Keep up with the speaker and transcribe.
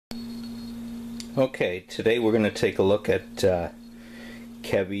Okay, today we're going to take a look at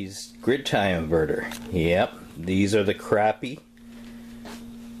Kevy's grid tie inverter. Yep, these are the crappy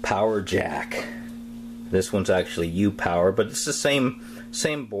power jack. This one's actually U-Power, but it's the same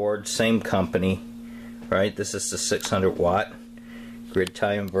board, same company, right? This is the 600 watt grid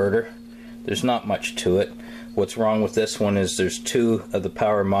tie inverter. There's not much to it. What's wrong with this one is there's two of the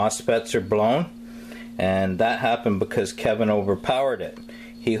power MOSFETs are blown, and that happened because Kevin overpowered it.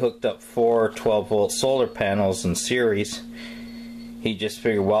 He hooked up 4 12-volt solar panels in series. He just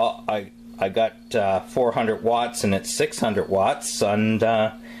figured, well, I got 400 watts and it's 600 watts, and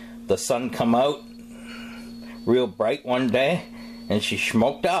the sun come out real bright one day and she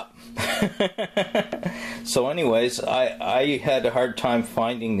smoked up. So anyways, I had a hard time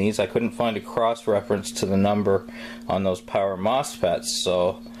finding these. I couldn't find a cross-reference to the number on those power MOSFETs,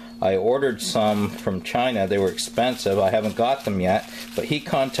 so I ordered some from China. They were expensive. I haven't got them yet, but he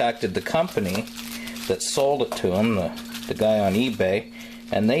contacted the company that sold it to him, the guy on eBay,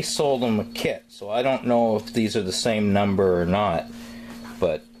 and they sold him a kit. So I don't know if these are the same number or not,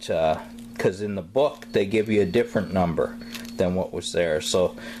 but because in the book they give you a different number than what was there.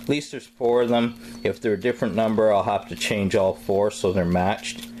 So at least there's 4 of them. If they're a different number, I'll have to change all 4 so they're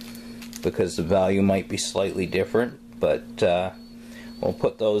matched, because the value might be slightly different, but we'll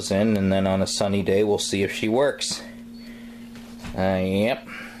put those in, and then on a sunny day we'll see if she works. Yep.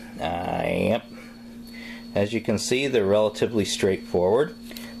 As you can see, they're relatively straightforward.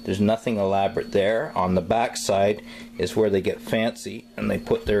 There's nothing elaborate there. On the back side is where they get fancy and they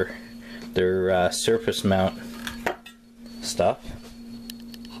put their surface mount stuff.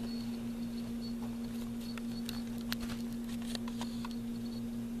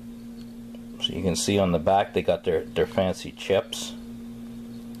 So you can see on the back they got their fancy chips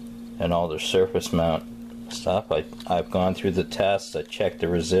and all their surface mount stuff. I've gone through the tests. I checked the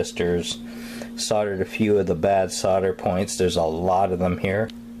resistors, soldered a few of the bad solder points. There's a lot of them here.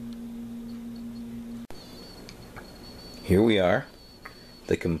 Here we are,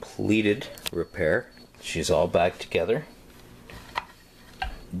 the completed repair. She's all back together.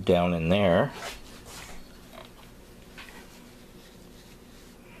 Down in there,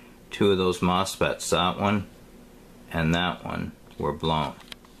 2 of those MOSFETs, that one and that one, were blown.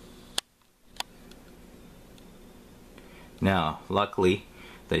 Now, luckily,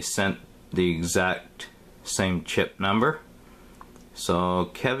 they sent the exact same chip number,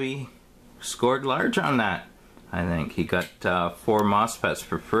 so Kevy scored large on that. I think he got 4 MOSFETs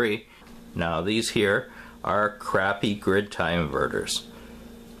for free. Now, these here are crappy grid tie inverters.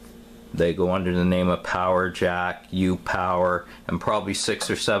 They go under the name of Power Jack, U-Power, and probably 6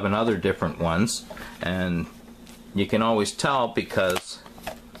 or 7 other different ones. And you can always tell because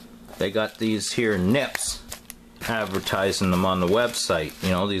they got these here nips advertising them on the website.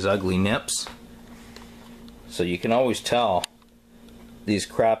 You know, these ugly nips. So you can always tell these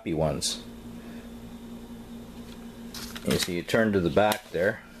crappy ones. You see, you turn to the back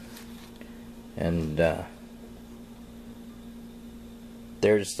there, and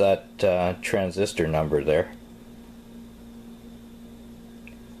there's that transistor number there.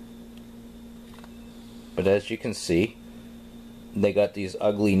 But as you can see, they got these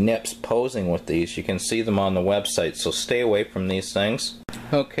ugly nips posing with these. You can see them on the website, so stay away from these things.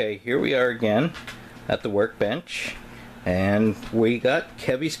 Okay, here we are again at the workbench, and we got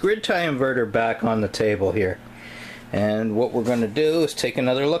Kevy's grid tie inverter back on the table here. And what we're going to do is take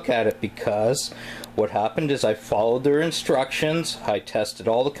another look at it, because what happened is I followed their instructions. I tested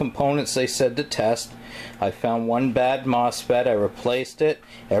all the components they said to test. I found one bad MOSFET. I replaced it.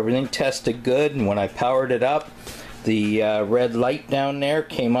 Everything tested good, and when I powered it up, the red light down there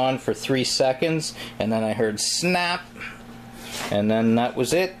came on for 3 seconds, and then I heard snap, and then that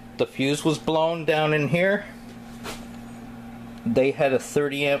was it. The fuse was blown down in here. They had a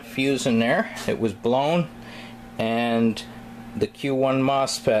 30 amp fuse in there. It was blown, and the Q1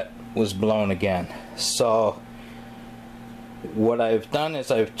 MOSFET was blown again. So what I've done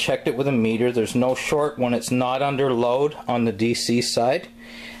is I've checked it with a meter. There's no short when it's not under load on the DC side,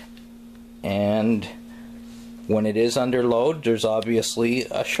 and when it is under load, there's obviously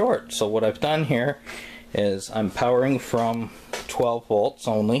a short. So what I've done here is I'm powering from 12 volts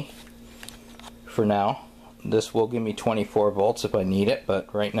only for now. This will give me 24 volts if I need it,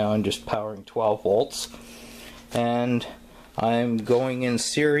 but right now I'm just powering 12 volts. And I'm going in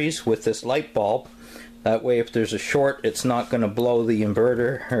series with this light bulb. That way if there's a short, it's not going to blow the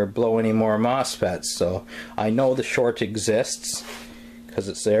inverter or blow any more MOSFETs. So I know the short exists because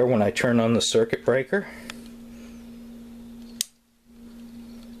it's there when I turn on the circuit breaker.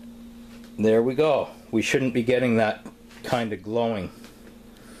 There we go. We shouldn't be getting that kind of glowing.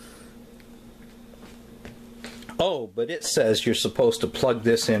 Oh, but it says you're supposed to plug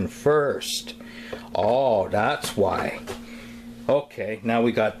this in first. Oh, that's why. Okay, now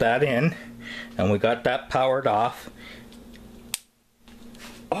we got that in, and we got that powered off.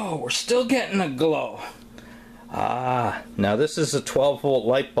 Oh, we're still getting a glow. Ah, now this is a 12 volt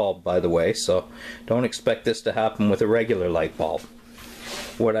light bulb, by the way, so don't expect this to happen with a regular light bulb.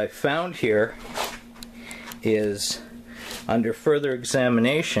 What I found here is, under further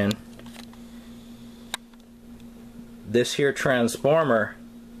examination, this here transformer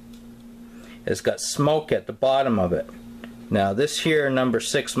has got smoke at the bottom of it. Now this here number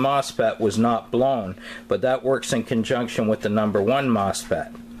 6 MOSFET was not blown, but that works in conjunction with the number 1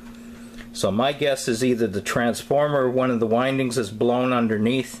 MOSFET. So my guess is either the transformer, one of the windings, is blown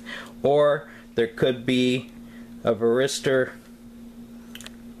underneath, or there could be a varistor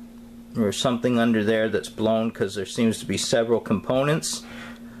or something under there that's blown, because there seems to be several components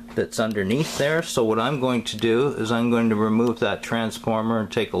that's underneath there. So what I'm going to do is I'm going to remove that transformer and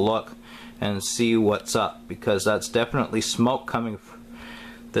take a look and see what's up, because that's definitely smoke coming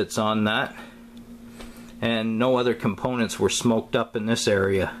that's on that, and no other components were smoked up in this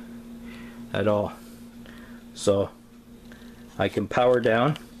area at all. So I can power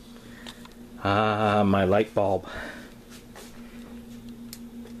down my light bulb.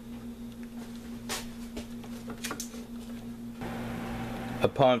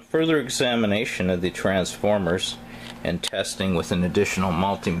 Upon further examination of the transformers and testing with an additional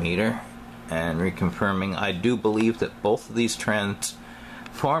multimeter and reconfirming, I do believe that both of these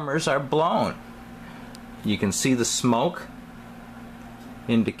transformers are blown. You can see the smoke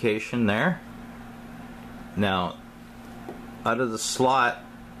indication there. Now, out of the slot,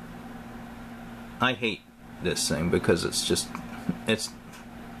 I hate this thing because it's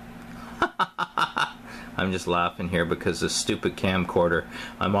I'm just laughing here because this stupid camcorder,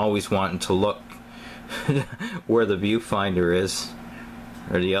 I'm always wanting to look where the viewfinder is,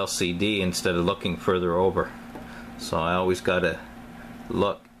 or the LCD, instead of looking further over. So I always gotta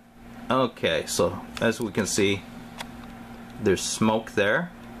look. Okay, so as we can see, there's smoke there,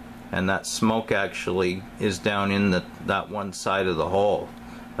 and that smoke actually is down in that one side of the hole,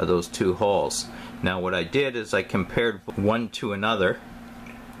 of those two holes. Now what I did is I compared one to another,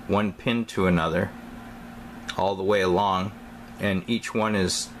 one pin to another, all the way along, and each one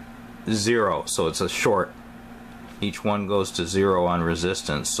is 0, so it's a short. Each one goes to 0 on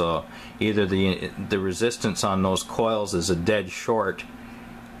resistance, so either the resistance on those coils is a dead short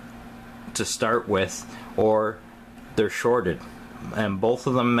to start with, or they're shorted, and both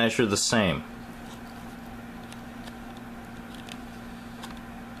of them measure the same.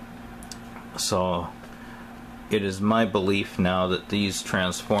 So it is my belief now that these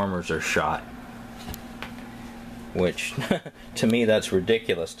transformers are shot, which to me that's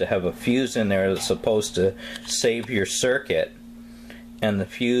ridiculous, to have a fuse in there that's supposed to save your circuit, and the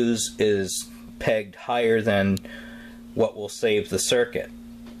fuse is pegged higher than what will save the circuit.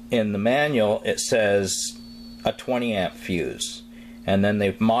 In the manual it says a 20 amp fuse, and then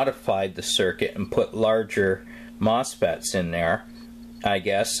they've modified the circuit and put larger MOSFETs in there, I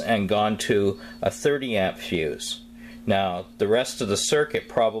guess, and gone to a 30 amp fuse. Now the rest of the circuit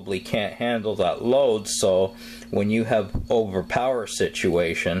probably can't handle that load, so when you have overpower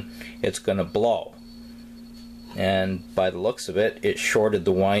situation, it's going to blow. And by the looks of it, it shorted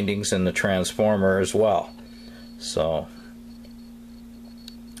the windings in the transformer as well. So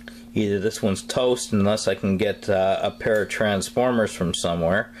either this one's toast, unless I can get a pair of transformers from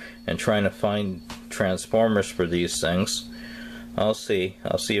somewhere, and trying to find transformers for these things. I'll see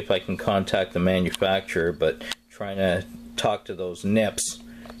if I can contact the manufacturer, but trying to talk to those nips,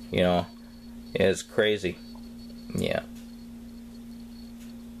 you know, is crazy. Yeah.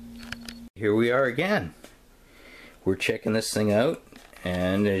 Here we are again. We're checking this thing out,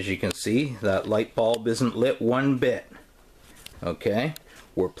 and as you can see, that light bulb isn't lit one bit. Okay,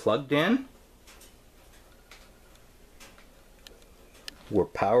 we're plugged in, we're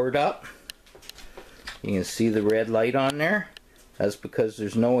powered up. You can see the red light on there. That's because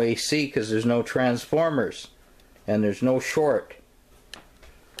there's no AC, because there's no transformers and there's no short.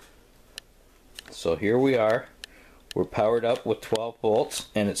 So here we are. We're powered up with 12 volts,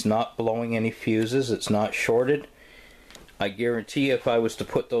 and it's not blowing any fuses, it's not shorted. I guarantee if I was to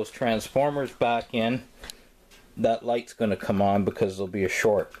put those transformers back in, that light's going to come on because there'll be a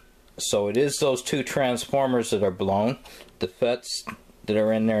short. So it is those two transformers that are blown. The FETs that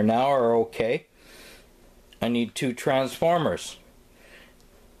are in there now are okay. I need 2 transformers.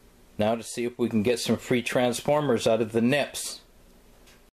 Now to see if we can get some free transformers out of the nips.